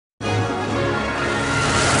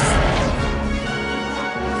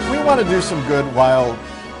want to do some good while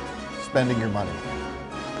spending your money,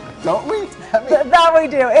 don't we? That we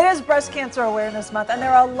do. It is Breast Cancer Awareness Month, and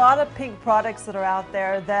there are a lot of pink products that are out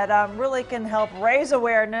there that really can help raise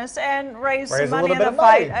awareness and raise some money in the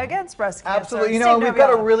fight against breast cancer. Absolutely. You know, we've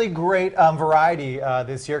got a really great variety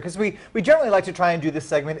this year, because we generally like to try and do this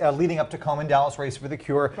segment leading up to Komen Dallas Race for the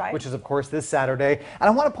Cure, which is, of course, this Saturday. And I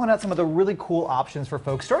want to point out some of the really cool options for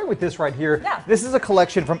folks, starting with this right here. Yeah. This is a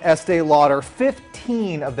collection from Estee Lauder,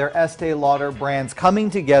 15 of their Estee Lauder brands coming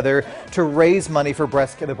together to raise money for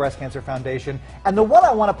the Breast Cancer Foundation. And the one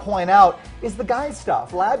I want to point out is the Guy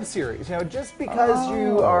Stuff Lab Series. You know, just because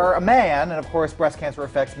you are a man, and of course breast cancer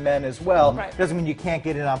affects men as well, doesn't mean you can't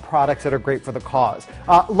get in on products that are great for the cause.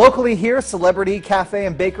 Locally here, Celebrity Cafe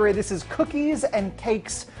and Bakery, this is cookies and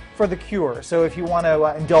cakes for the cure. So if you want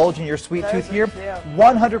to indulge in your sweet tooth here,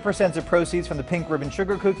 100% of proceeds from the pink ribbon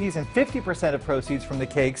sugar cookies and 50% of proceeds from the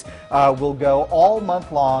cakes will go all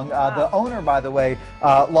month long. The owner, by the way,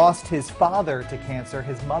 lost his father to cancer,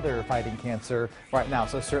 his mother fighting cancer right now.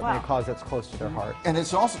 So certainly a cause that's close to their heart. And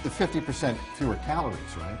it's also the 50% fewer calories,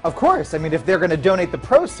 right? Of course. I mean, if they're going to donate the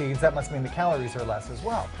proceeds, that must mean the calories are less as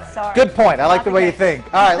well. Good point. I like the way you think.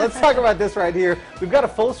 All right, let's talk about this right here. We've got a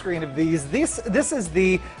full screen of these. This is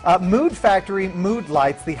the Mood Factory Mood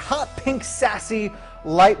Lights, the hot pink sassy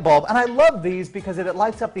light bulb. And I love these because it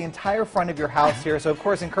lights up the entire front of your house here. So, of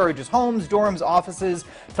course, encourages homes, dorms, offices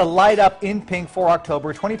to light up in pink for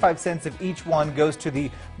October. 25 cents of each one goes to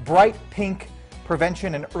the Bright Pink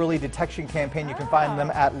Prevention and Early Detection campaign. You can find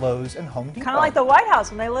them at Lowe's and Home Depot. Kind of like the White House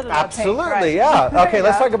when they lit it up pink. Absolutely, yeah. Okay,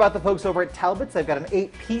 let's talk about the folks over at Talbot's. They've got an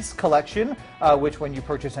 8-piece collection, which when you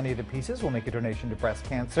purchase any of the pieces will make a donation to breast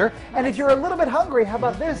cancer. And if you're a little bit hungry, how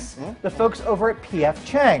about this? The folks over at P.F.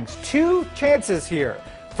 Chang's. 2 chances here.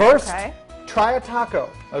 First, try a taco,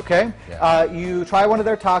 okay? You try one of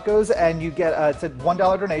their tacos and you get it's a $1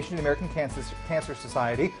 donation to the American Cancer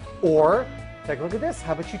Society. Or take a look at this.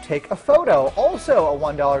 How about you take a photo? Also a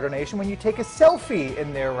 $1 donation when you take a selfie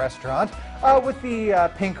in their restaurant with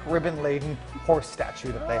the pink ribbon-laden horse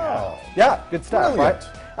statue that they have. Yeah, good stuff, right?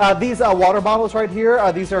 These water bottles right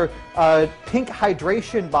here, these are pink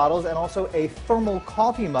hydration bottles and also a thermal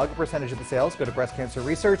coffee mug. A percentage of the sales go to breast cancer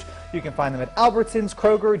research. You can find them at Albertsons,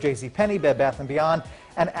 Kroger, JCPenney, Bed Bath & Beyond,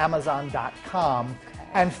 and Amazon.com.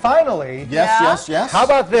 And finally, yes. How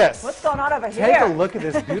about this? What's going on over here? Take a look at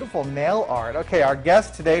this beautiful nail art. Okay, our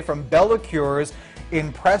guest today from Bella Cures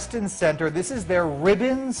in Preston Center. This is their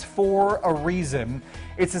Ribbons for a Reason.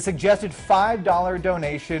 It's a suggested $5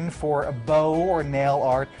 donation for a bow or nail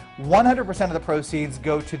art. 100% of the proceeds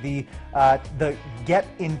go to the Get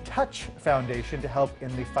in Touch Foundation to help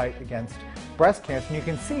in the fight against breast cancer. And you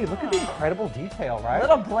can see, look at the incredible detail, right? A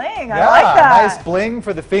little bling. I like that. Nice bling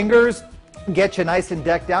for the fingers. Get you nice and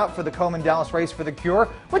decked out for the Komen Dallas Race for the Cure,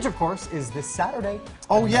 which of course is this Saturday.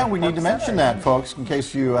 Oh yeah, we need to mention that, folks, in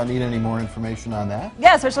case you need any more information on that.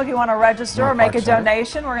 Yeah, especially if you want to register or make a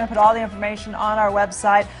donation. We're going to put all the information on our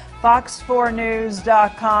website,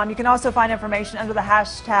 fox4news.com. You can also find information under the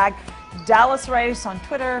hashtag Dallas Race on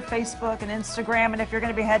Twitter, Facebook, and Instagram. And if you're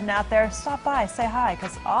going to be heading out there, stop by, say hi,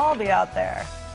 because I'll be out there.